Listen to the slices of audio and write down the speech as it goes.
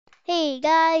Hey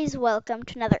guys, welcome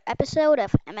to another episode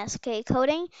of MSK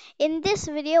Coding. In this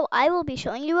video, I will be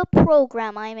showing you a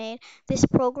program I made. This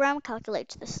program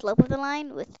calculates the slope of the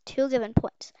line with two given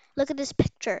points. Look at this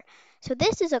picture. So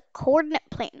this is a coordinate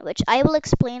plane, which I will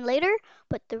explain later,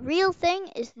 but the real thing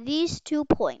is these 2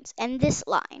 points and this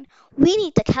line. We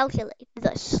need to calculate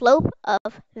the slope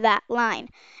of that line.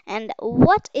 And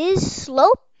what is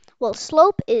slope? Well,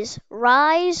 slope is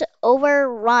rise over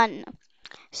run.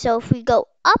 So if we go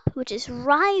up, which is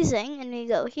rising, and we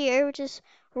go here, which is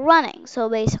running. So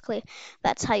basically,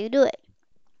 that's how you do it.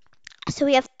 So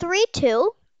we have 3,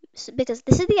 2, because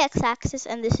this is the x-axis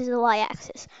and this is the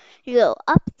y-axis. You go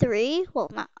up 3, well,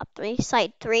 not up 3,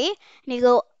 side 3, and you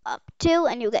go up 2,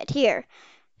 and you get here.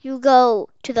 You go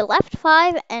to the left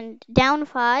 5 and down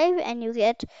 5, and you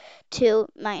get to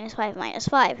minus 5, minus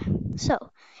 5.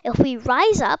 So if we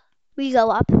rise up, we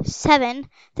go up 7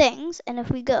 things, and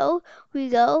if we go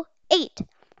 8.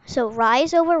 So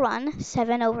rise over run,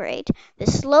 7 over 8. The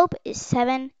slope is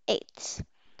 7/8.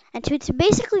 And so it's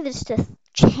basically just a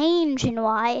change in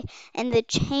y and the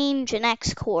change in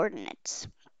x coordinates.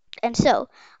 And so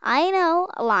I know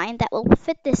a line that will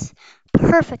fit this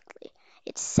perfectly.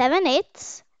 It's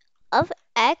 7/8 of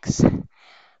x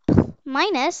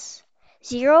minus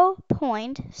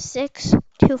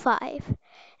 0.625.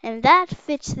 And that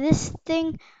fits this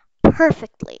thing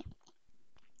perfectly.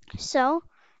 So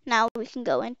now we can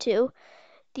go into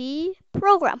the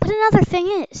program. But another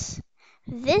thing is,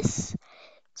 this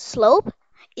slope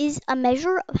is a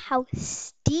measure of how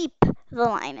steep the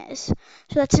line is.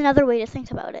 So that's another way to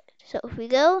think about it. So if we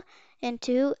go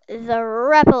into the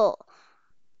REPL.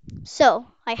 So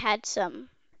I had some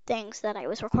things that I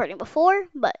was recording before,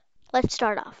 but let's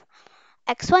start off.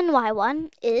 X1,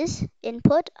 Y1 is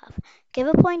input of give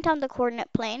a point on the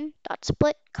coordinate plane, dot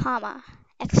split, comma.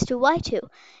 X2, Y2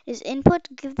 is input,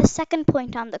 give the second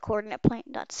point on the coordinate plane,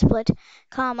 dot split,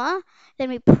 comma. Then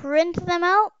we print them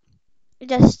out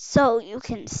just so you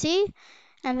can see,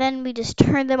 and then we just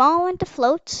turn them all into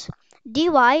floats.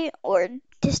 dy, or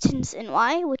distance in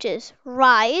y, which is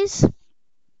rise,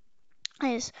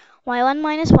 is y1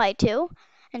 minus y2,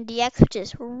 and dx, which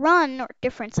is run, or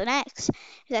difference in x,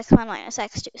 is x1 minus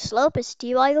x2. Slope is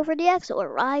dy over dx, or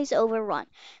rise over run.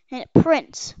 And it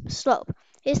prints slope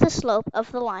is the slope of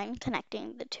the line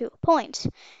connecting the 2 points.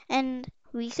 And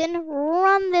we can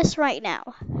run this right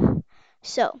now.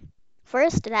 So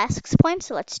first it asks points,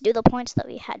 so let's do the points that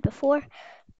we had before.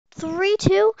 3,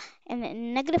 2, and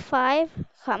then -5,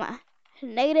 comma,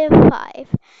 -5,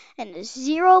 and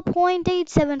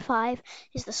 0.875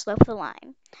 is the slope of the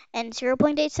line, and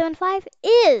 0.875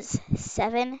 is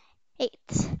 7/8.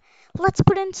 Let's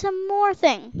put in some more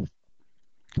thing.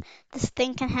 This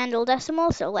thing can handle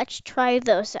decimals, so let's try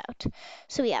those out.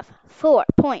 So we have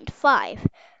 4.5,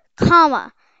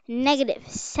 comma,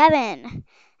 -7,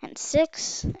 and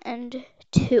 6, and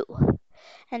 2.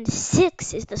 And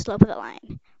 6 is the slope of the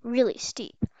line. Really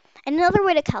steep. And another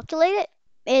way to calculate it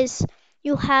is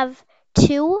you have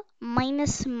 2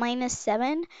 minus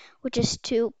 7, which is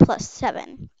 2 plus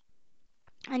 7.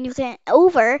 And you can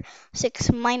over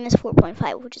 6 minus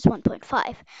 4.5, which is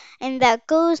 1.5. And that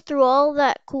goes through all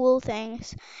that cool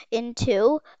things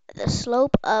into the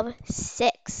slope of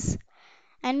 6.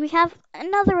 And we have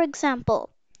another example.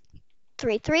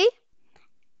 3, 3,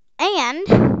 and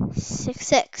 6,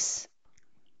 6.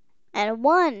 And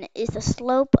 1 is the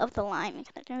slope of the line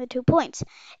connecting the 2 points.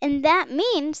 And that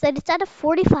means that it's at a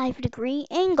 45-degree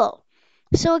angle.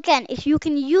 So again, if you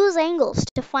can use angles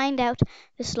to find out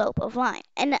the slope of line.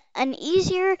 And an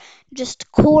easier, just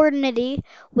coordinate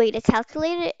way to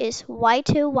calculate it is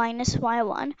y2 minus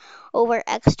y1 over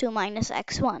x2 minus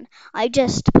x1. I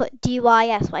just put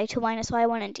dy as y2 minus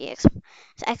y1 and dx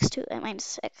as x2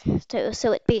 minus x2.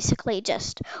 So it basically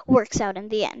just works out in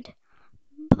the end.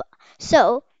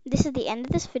 So this is the end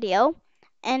of this video,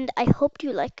 and I hope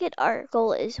you like it. Our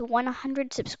goal is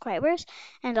 100 subscribers,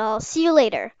 and I'll see you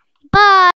later. Bye!